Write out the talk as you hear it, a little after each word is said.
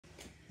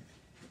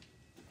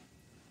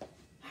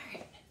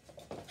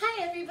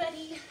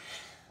everybody.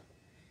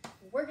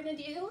 We're gonna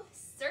do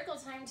circle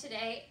time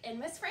today in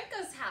Miss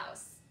Franco's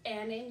house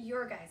and in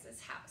your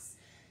guys' house.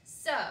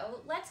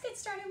 So let's get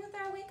started with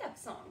our wake up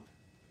song,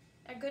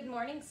 a good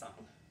morning song.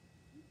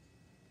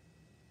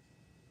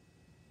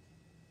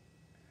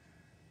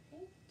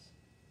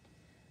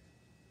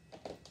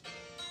 All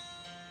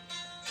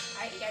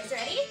right, you guys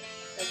ready?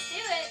 Let's do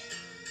it.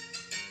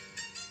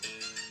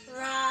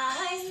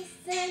 Rise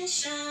and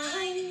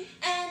shine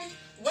and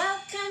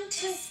welcome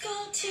to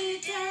school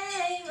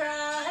today.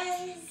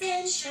 Rise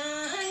and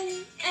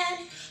shine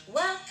and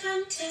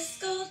welcome to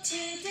school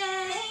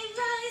today.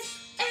 Rise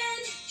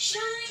and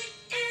shine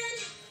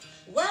and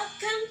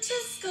welcome to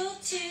school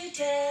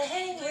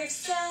today. We're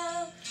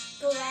so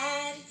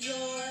glad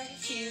you're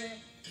here.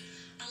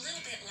 A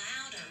little bit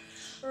louder.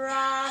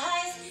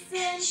 Rise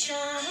and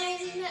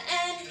shine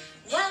and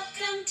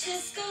welcome to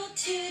school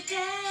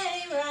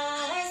today.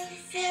 Rise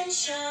and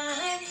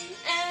shine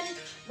and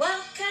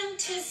welcome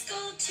to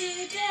school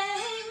today.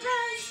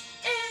 Rise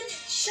and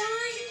shine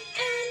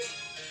and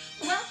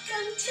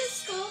welcome to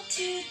school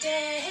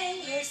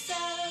today. We're so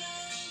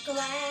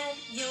glad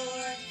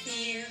you're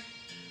here.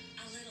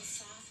 A little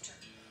softer.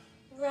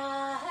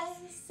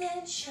 Rise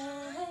and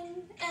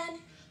shine and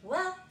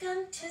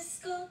welcome to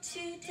school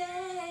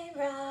today.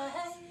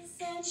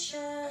 Rise and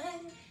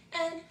shine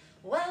and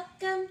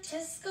welcome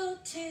to school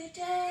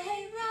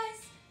today.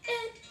 Rise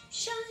and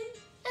shine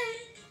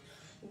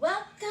and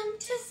welcome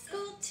to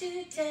school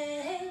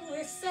today.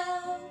 We're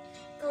so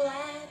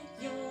glad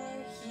you're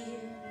here.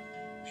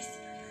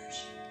 Whisper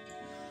version.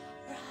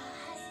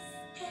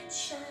 Rise and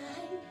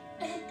shine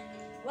and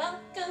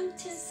welcome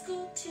to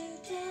school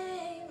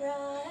today.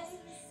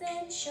 Rise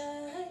and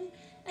shine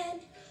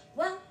and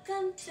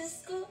welcome to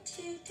school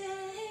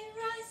today.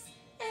 Rise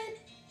and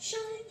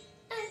shine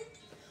and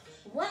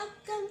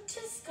welcome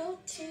to school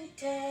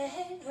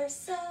today. We're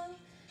so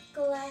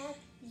glad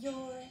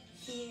you're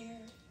here.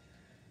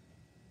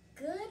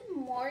 Good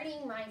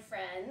morning, my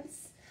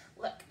friends.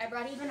 Look, I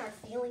brought even our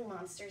feeling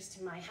monsters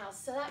to my house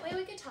so that way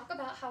we could talk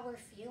about how we're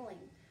feeling.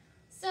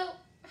 So,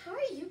 how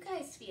are you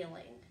guys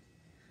feeling?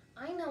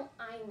 I know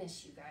I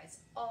miss you guys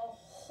a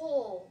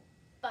whole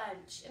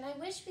bunch, and I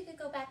wish we could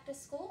go back to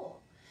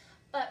school.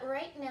 But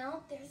right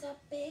now, there's a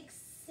big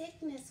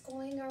sickness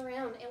going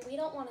around, and we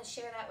don't want to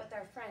share that with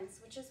our friends,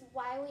 which is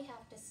why we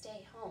have to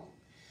stay home.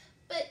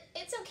 But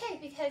it's okay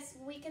because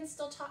we can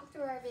still talk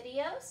through our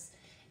videos,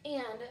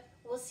 and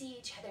we'll see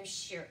each other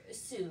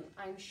soon,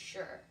 I'm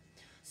sure.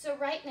 So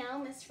right now,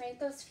 Miss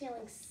Franco's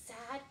feeling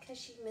sad because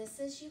she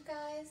misses you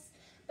guys,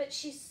 but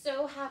she's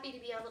so happy to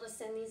be able to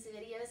send these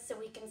videos so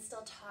we can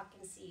still talk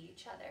and see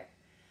each other.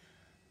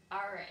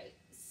 All right,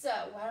 so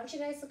why don't you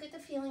guys look at the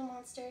feeling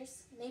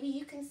monsters? Maybe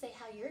you can say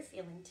how you're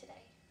feeling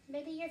today.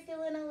 Maybe you're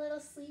feeling a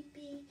little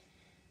sleepy.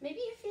 Maybe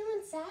you're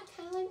feeling sad,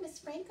 kind of like Miss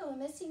Franco and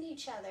missing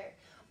each other.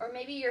 Or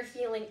maybe you're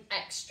feeling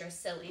extra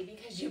silly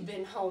because you've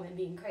been home and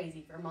being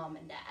crazy for mom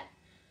and dad.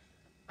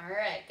 All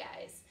right,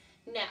 guys.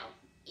 Now,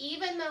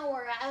 even though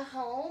we're at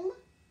home,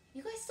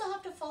 you guys still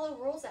have to follow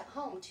rules at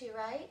home too,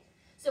 right?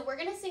 So we're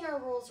gonna sing our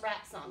rules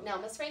rap song. Now,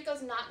 Miss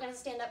Franco's not gonna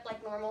stand up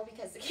like normal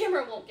because the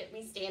camera won't get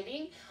me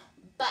standing,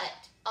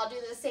 but I'll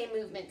do the same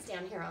movements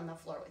down here on the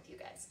floor with you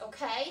guys,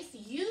 okay? So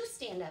you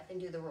stand up and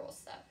do the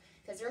rules though.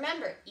 Because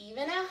remember,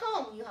 even at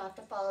home, you have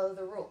to follow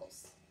the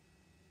rules.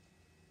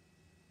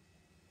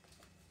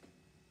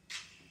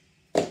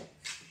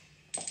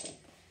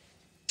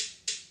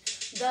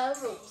 The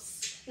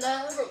rules,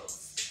 the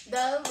rules,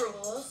 the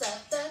rules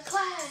of the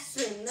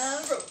classroom.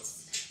 The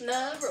rules,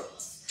 the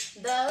rules,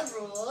 the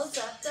rules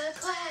of the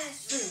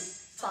classroom.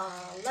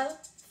 Follow,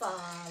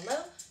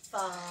 follow,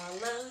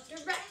 follow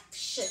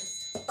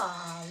directions.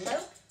 Follow,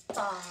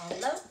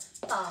 follow,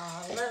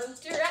 follow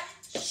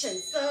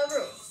directions. The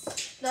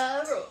rules,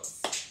 the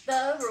rules,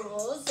 the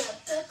rules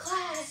of the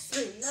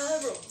classroom. The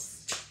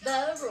rules,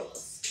 the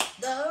rules,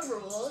 the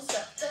rules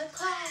of the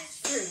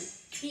classroom.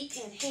 Feet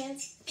in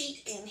hands,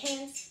 feet in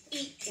hands,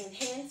 feet in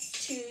hands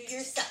to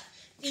yourself.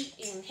 Feet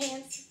in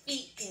hands,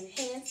 feet in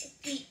hands,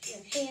 feet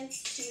in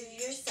hands to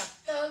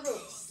yourself. The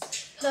rules,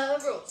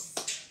 the rules,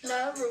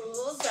 the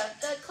rules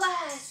of the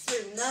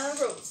classroom. The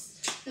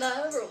rules,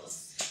 the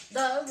rules,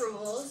 the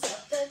rules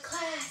of the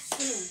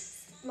classroom.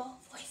 Small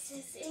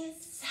voices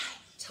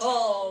inside,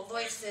 tall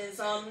voices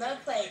on the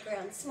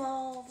playground.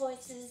 Small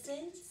voices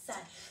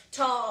inside,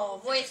 tall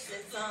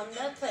voices on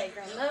the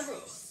playground. The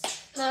rules,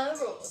 the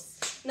rules,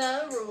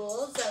 the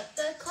rules of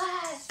the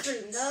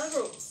classroom. The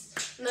rules,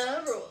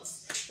 the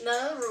rules,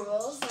 the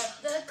rules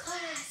of the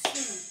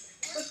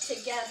classroom. Work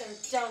together,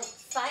 don't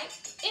fight,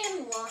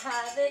 and we'll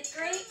have a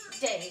great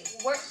day.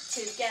 Work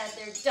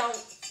together, don't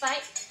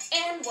fight,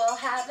 and we'll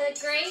have a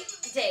great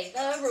day.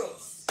 The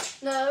rules,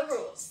 the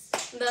rules,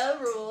 the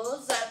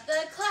rules of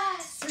the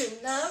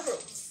classroom. The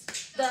rules,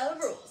 the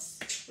rules,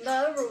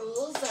 the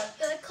rules of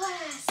the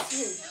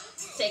classroom.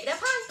 Take it up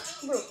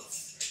high. Rules.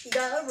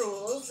 The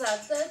rules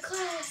of the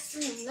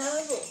classroom.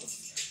 The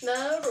rules,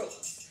 the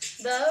rules,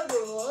 the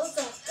rules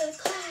of the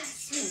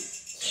classroom.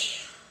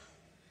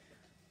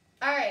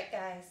 Yeah. All right,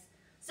 guys.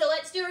 So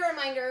let's let's do a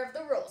reminder of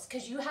the rules,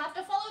 because you have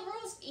to follow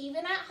rules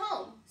even at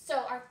home. So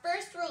our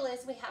first rule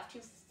is we have to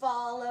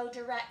follow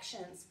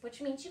directions,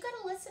 which means you got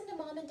to listen to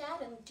mom and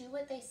dad and do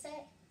what they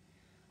say.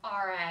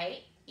 All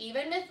right,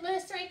 even with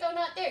Mr. Rico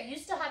not there, you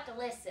still have to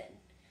listen.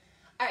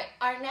 All right,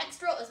 our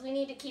next rule is we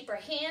need to keep our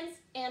hands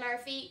and our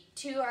feet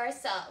to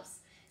ourselves,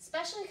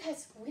 especially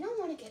because we don't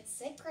want to get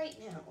sick right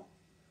now.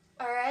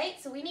 All right,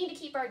 so we need to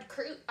keep our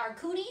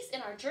cooties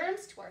and our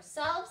germs to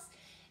ourselves,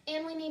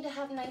 and we need to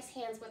have nice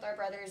hands with our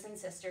brothers and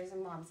sisters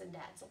and moms and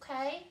dads,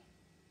 okay?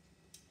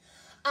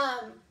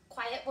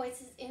 Quiet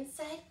voices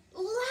inside,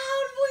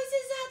 loud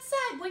voices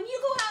outside. When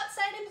you go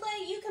outside and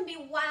play, you can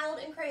be wild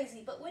and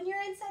crazy, but when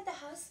you're inside the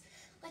house,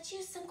 let's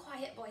use some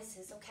quiet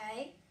voices,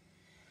 okay?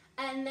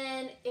 And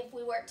then if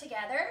we work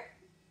together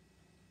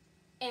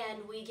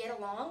and we get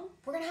along,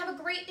 we're gonna have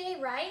a great day,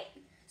 right?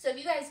 So if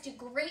you guys do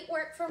great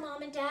work for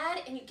mom and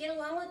dad and you get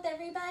along with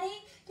everybody,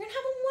 you're gonna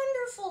have a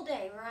wonderful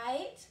day,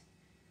 right?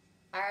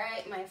 All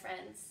right, my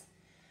friends.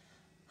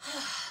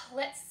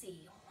 Let's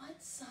see,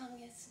 what song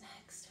is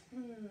next?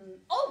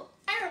 Oh,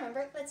 I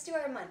remember, let's do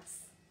our months.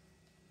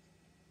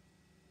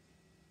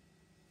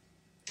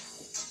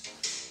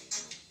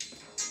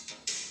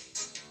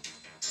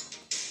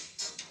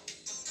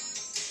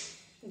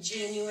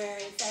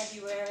 January,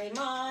 February,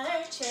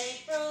 March,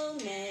 April,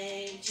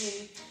 May,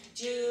 June,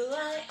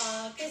 July,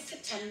 August,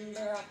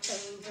 September,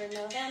 October,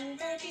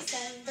 November,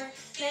 December,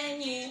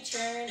 then you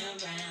turn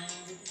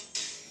around.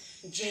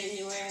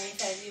 January,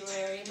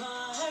 February,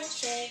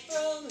 March,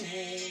 April,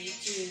 May,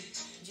 June,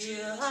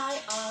 July,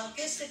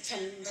 August,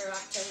 September,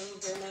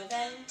 October,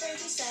 November,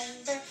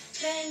 December,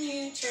 then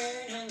you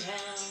turn around.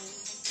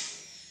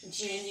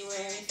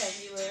 January,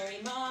 February,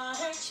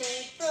 March,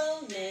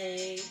 April,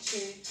 May,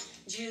 June,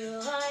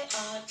 July,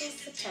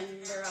 August,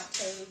 September,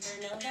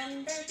 October,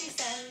 November,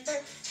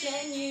 December,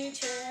 then you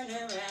turn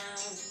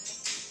around.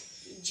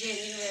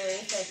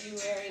 January,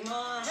 February,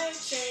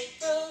 March,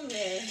 April,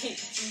 May,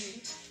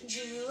 June,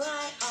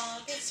 July,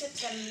 August,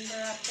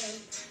 September, October,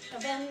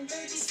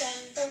 November,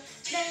 December,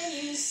 then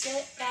you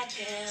sit back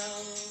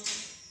down.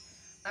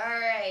 All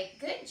right,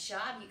 good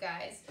job, you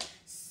guys.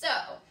 So,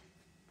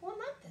 what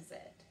month is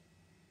it?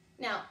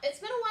 Now, it's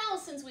been a while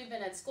since we've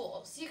been at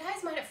school, so you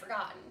guys might have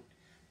forgotten,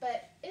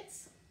 but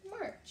it's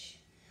March.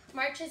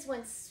 March is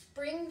when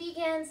spring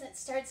begins, it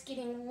starts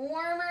getting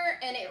warmer,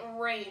 and it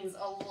rains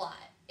a lot.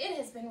 It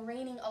has been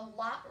raining a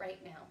lot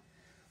right now.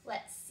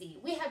 Let's see,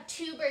 we have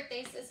 2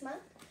 birthdays this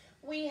month.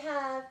 We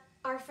have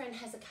our friend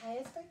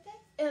Hezekiah's birthday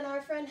and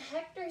our friend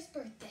Hector's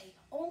birthday.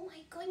 Oh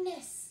my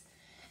goodness.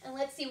 And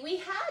let's see, we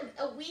had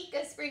a week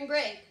of spring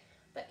break,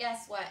 but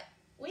guess what?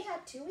 We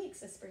had 2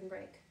 weeks of spring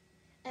break.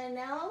 And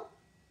now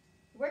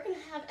we're gonna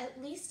have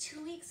at least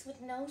 2 weeks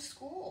with no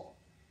school,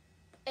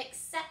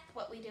 except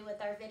what we do with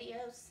our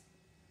videos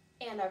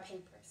and our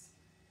papers.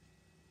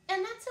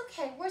 And that's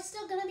okay, we're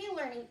still gonna be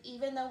learning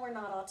even though we're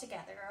not all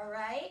together, all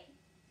right?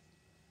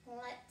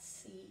 Let's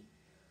see,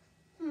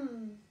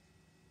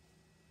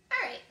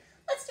 All right,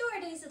 let's do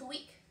our days of the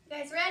week. You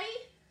guys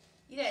ready?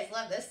 You guys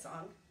love this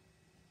song.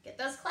 Get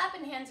those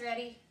clapping hands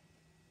ready.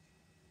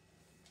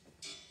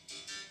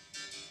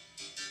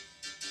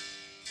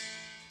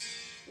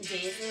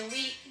 Days of the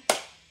week,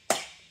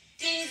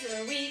 days of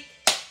the week,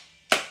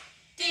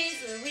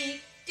 days of the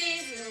week,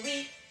 days of the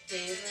week,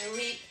 days of the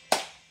week.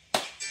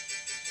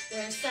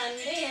 There's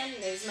Sunday and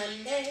there's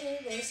Monday,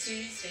 there's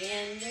Tuesday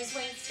and there's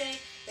Wednesday,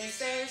 there's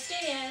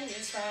Thursday and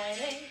there's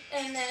Friday,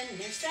 and then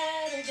there's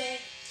Saturday.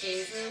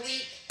 Days of the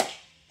week,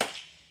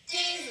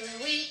 days of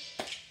the week,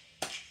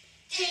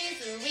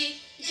 days of the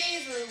week,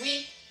 days of the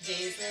week,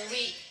 days of the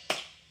week.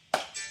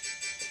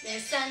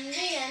 There's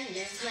Sunday and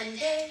there's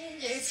Monday,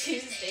 there's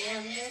Tuesday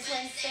and there's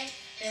Wednesday,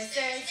 there's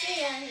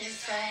Thursday and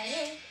there's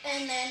Friday,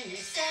 and then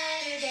there's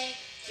Saturday.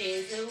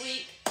 Days of the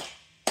week,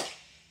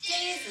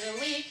 days of the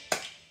week,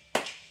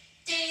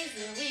 days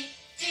of the week,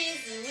 days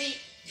of the week,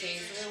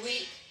 days of the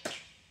week.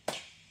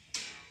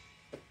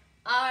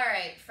 All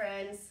right,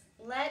 friends,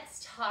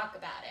 let's talk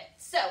about it.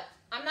 So,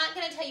 I'm not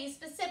going to tell you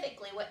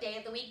specifically what day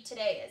of the week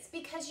today is,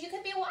 because you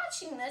could be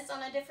watching this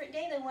on a different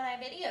day than when I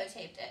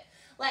videotaped it.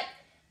 Like,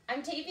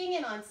 I'm taping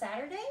it on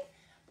Saturday,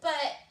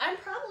 but I'm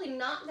probably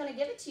not going to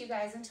give it to you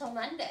guys until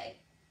Monday.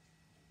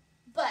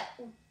 But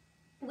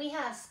we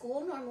have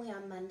school normally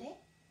on Monday,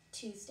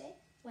 Tuesday,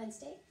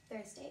 Wednesday,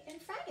 Thursday,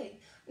 and Friday.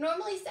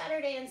 Normally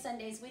Saturday and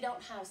Sundays we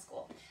don't have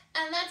school.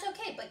 And that's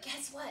okay, but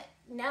guess what?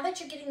 Now that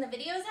you're getting the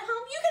videos at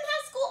home, you can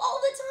have school all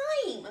the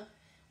time.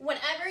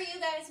 Whenever you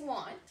guys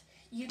want,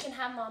 you can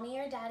have mommy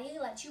or daddy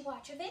let you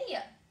watch a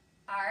video.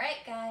 All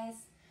right, guys.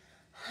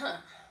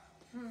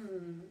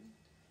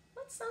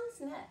 What song's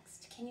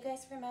next? Can you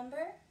guys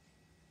remember?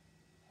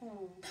 I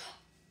know.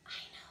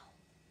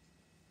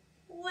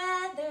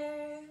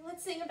 Weather.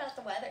 Let's sing about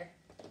the weather.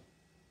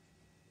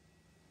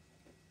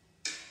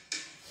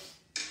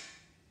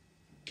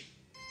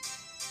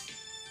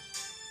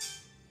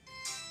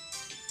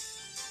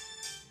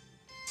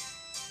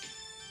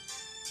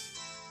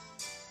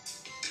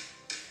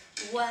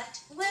 What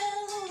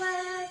will the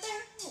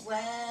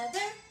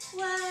weather,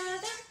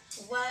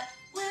 what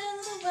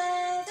will the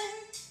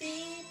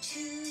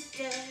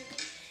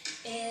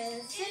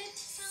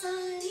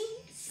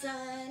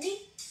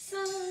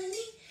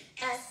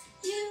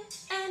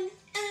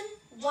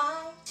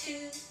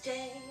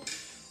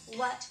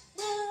What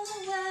will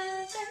the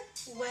weather,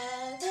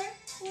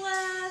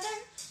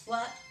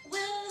 what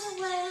will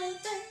the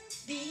weather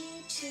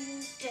be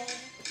today?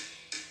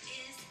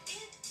 Is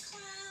it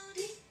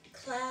cloudy?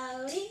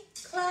 Cloudy,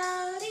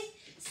 cloudy,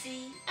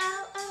 C-L-O-U-D-Y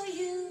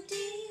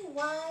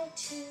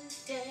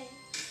today.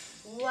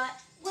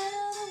 What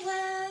will the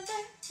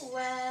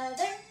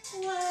weather,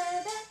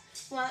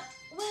 what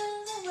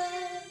will the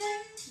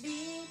weather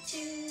be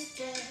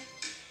today?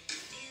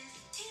 Is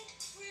it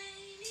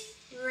rainy?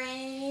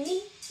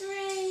 Rainy,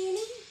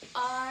 rainy,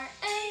 R-A-I-N-Y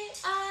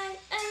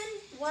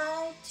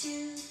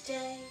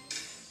today.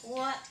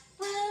 What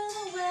will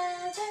the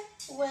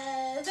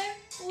weather,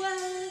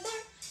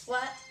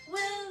 what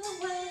will the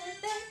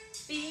weather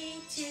be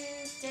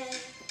today?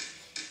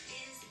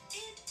 Is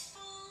it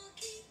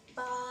foggy?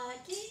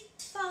 Foggy,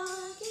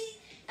 foggy,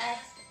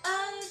 F-O-G-G-Y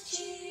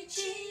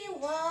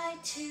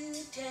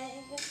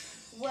today.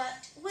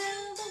 What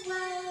will the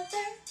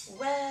weather,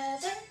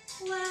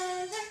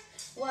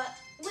 what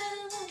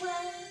will the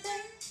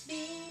weather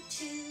be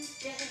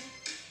today?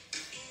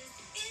 Is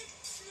it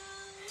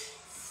snowy?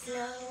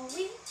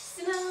 Snowy,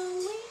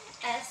 snowy,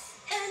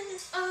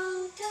 S-N-O-W-Y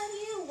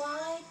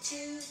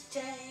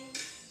today.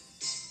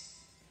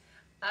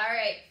 All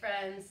right,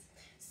 friends.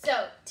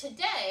 So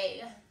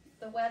today,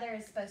 the weather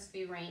is supposed to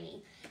be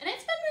rainy. And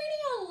it's been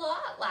raining a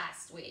lot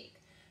last week.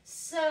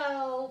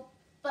 So,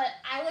 but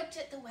I looked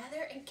at the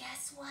weather and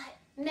guess what?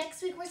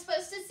 Next week we're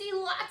supposed to see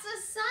lots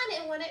of sun.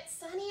 And when it's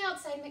sunny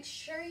outside, make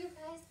sure you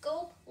guys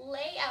go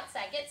play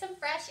outside. Get some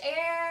fresh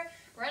air,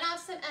 run off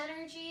some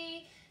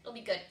energy. It'll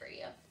be good for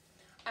you.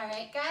 All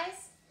right,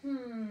 guys?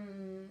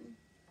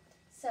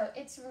 So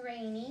it's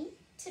rainy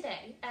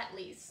today, at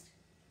least.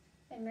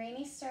 And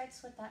rainy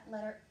starts with that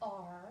letter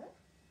R.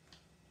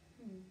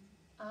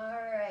 All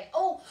right.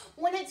 Oh,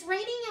 when it's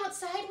raining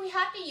outside, we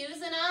have to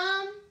use an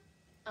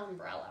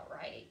umbrella,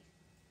 right?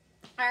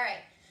 All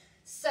right.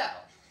 So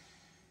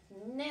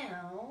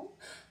now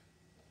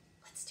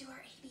let's do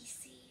our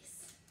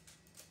ABCs.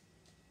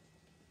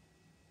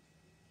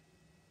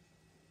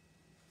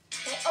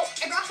 Okay. Oh,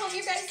 I brought home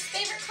your guys'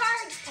 favorite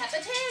cards,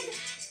 Peppa Pig.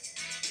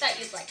 Thought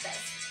you'd like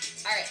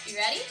this. All right, you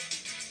ready?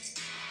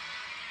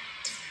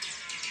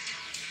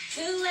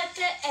 Who let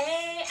the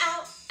A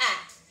out?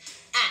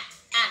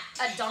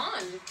 A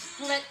dawn.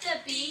 Let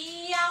the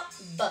B out.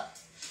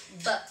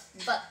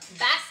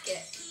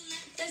 Basket.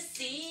 The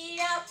C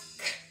out.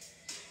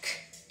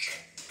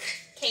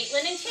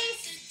 Caitlin and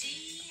Chase.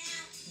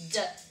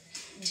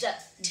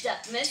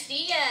 Miss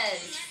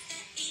Diaz.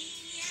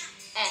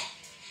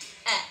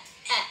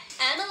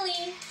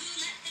 Emily.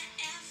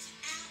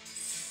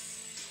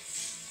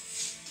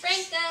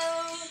 Franco.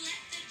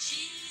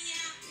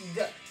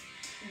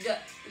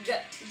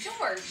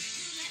 George.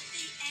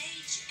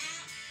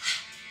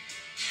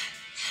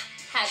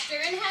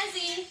 Hector and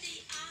Hezzy.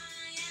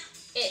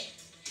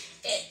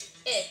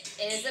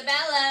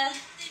 Isabella.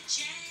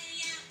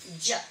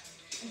 Jam.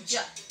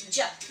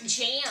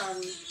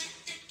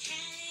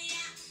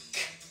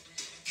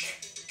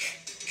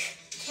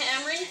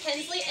 Cameron,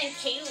 Kinsley, and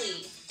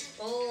Kaylee.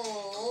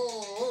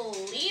 Oh,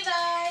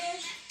 Levi.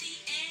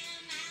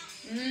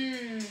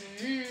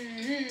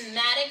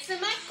 Maddox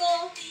and Michael.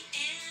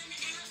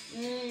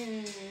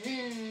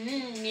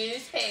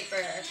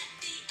 Newspaper.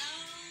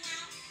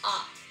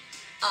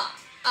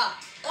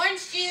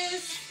 Orange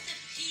juice.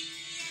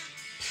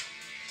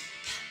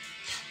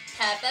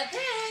 Peppa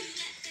Pig.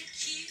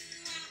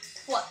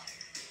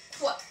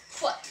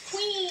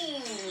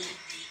 Queen.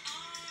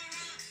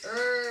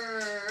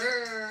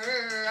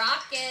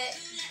 Rocket.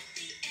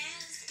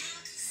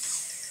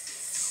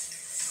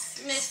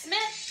 Miss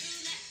Smith.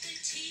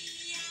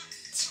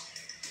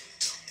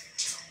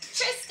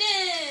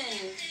 Tristan.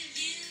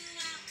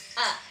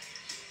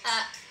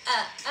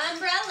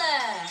 Umbrella.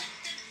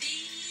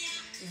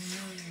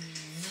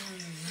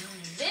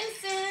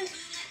 Vincent.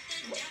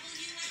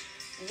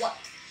 What?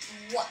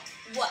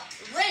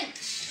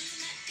 Wrench.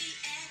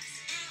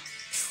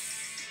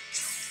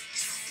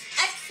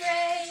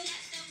 X-ray.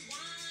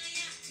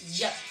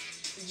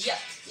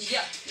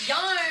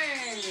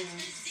 Yarn.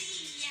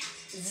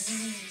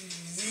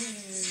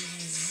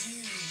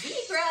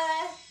 Zebra.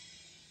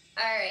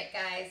 All right,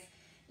 guys.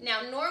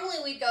 Now, normally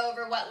we'd go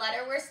over what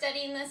letter we're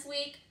studying this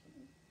week,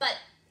 but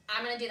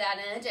I'm going to do that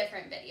in a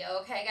different video,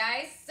 okay,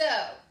 guys?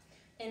 So,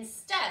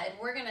 instead,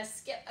 we're going to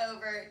skip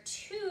over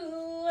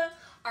to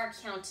our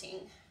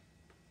counting,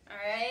 all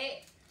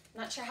right?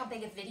 I'm not sure how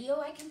big a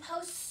video I can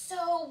post,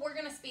 so we're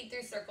going to speed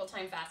through circle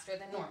time faster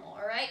than normal,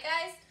 all right,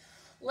 guys?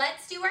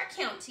 Let's do our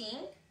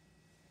counting,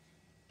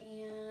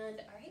 and,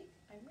 all right,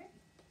 I'm ready.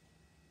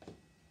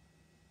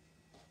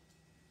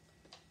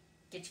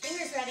 Get your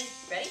fingers ready.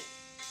 Ready?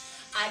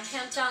 I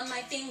count on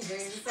my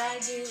fingers, I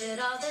do it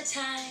all the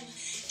time.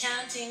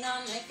 Counting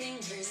on my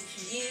fingers,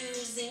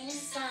 using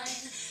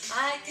sign.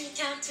 I can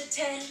count to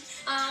 10,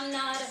 I'm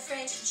not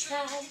afraid to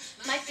try.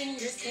 My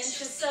fingers can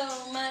show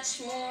so much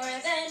more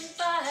than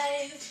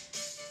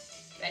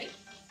 5. Ready?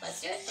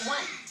 Let's do it. 1,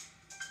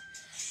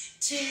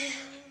 2,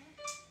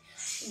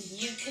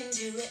 you can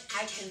do it,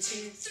 I can 2,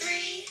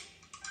 3,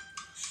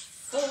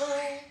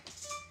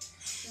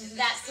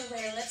 glass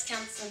away, let's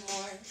count some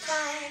more.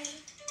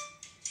 5,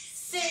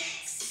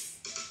 6,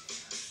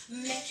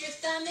 make your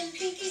thumb and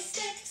pinky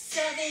stick.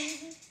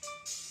 7,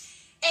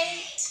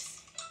 8,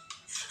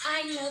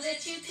 I know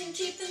that you can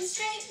keep them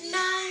straight. 9,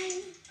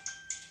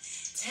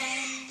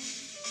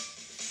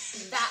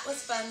 10, that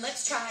was fun,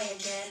 let's try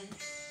again.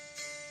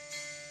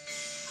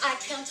 I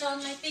count on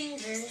my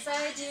fingers,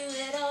 I do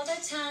it all the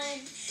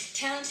time.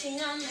 Counting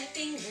on my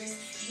fingers,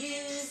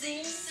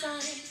 using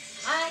sign.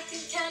 I can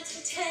count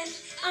to 10,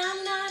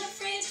 I'm not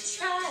afraid to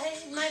try.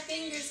 My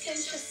fingers can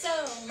show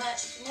so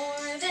much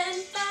more than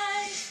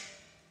 5.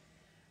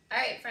 All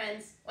right,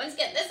 friends, once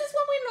again, this is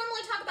when we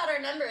normally talk about our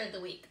number of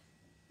the week.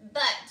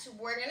 But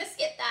we're gonna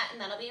skip that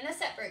and that'll be in a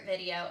separate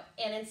video.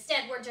 And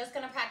instead, we're just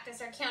gonna practice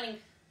our counting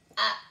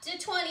up to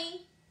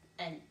 20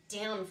 and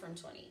down from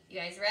 20. You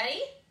guys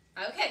ready?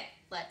 Okay,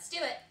 let's do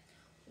it.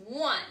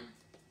 1,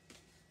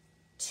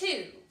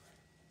 2,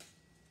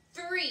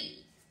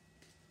 3,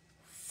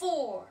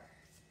 4,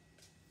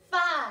 5,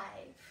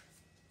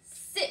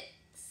 6,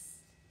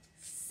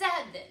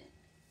 7,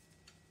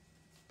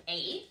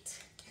 8,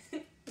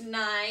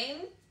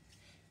 9,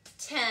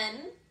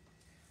 10,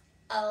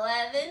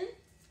 11,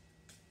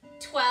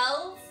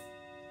 12.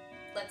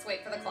 Let's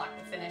wait for the clock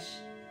to finish.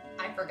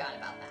 I forgot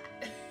about that.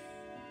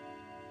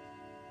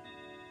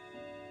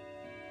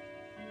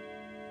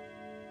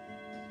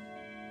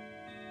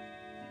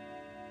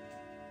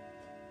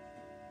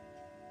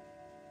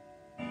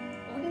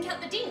 We can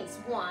count the dings.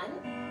 1,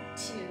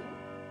 2,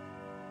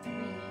 3,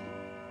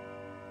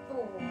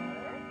 4,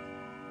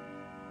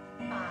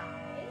 5,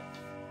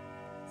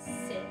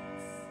 6,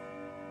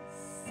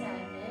 7,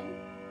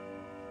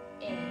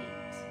 8,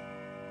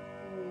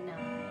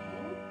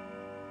 9,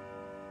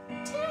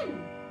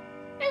 10.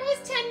 It was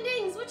 10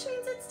 dings, which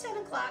means it's 10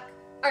 o'clock.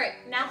 All right,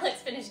 now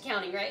let's finish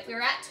counting, right? We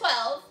were at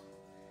 12,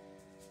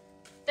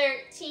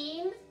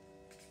 13,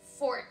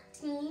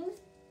 14,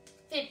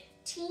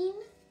 15,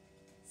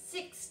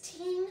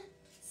 16,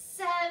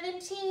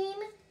 17,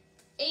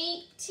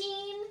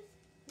 18,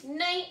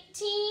 19,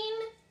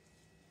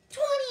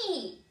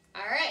 20.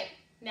 All right,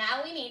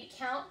 now we need to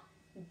count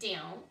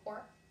down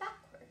or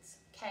backwards,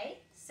 okay?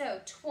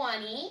 So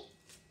 20,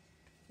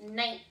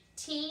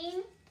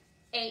 19,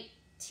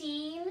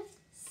 18,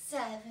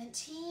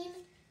 17,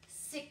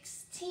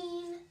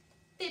 16,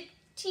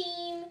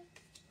 15,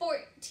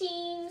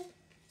 14,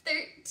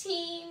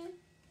 13,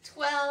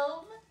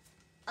 12,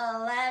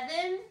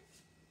 11,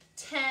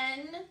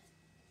 10,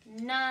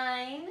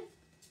 9,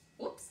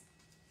 whoops,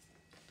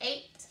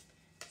 8,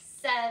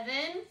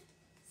 7,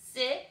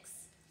 6,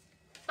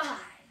 5,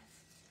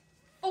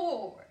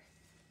 4,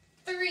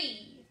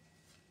 3,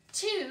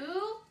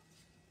 2,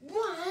 1,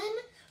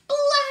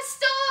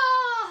 blast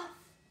off!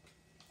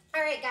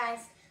 All right, guys,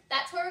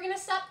 that's where we're gonna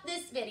stop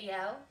this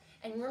video.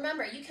 And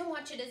remember, you can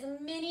watch it as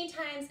many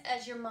times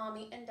as your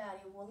mommy and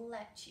daddy will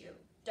let you.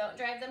 Don't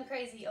drive them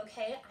crazy,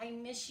 okay? I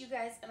miss you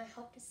guys, and I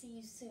hope to see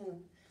you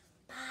soon.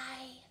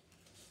 Bye.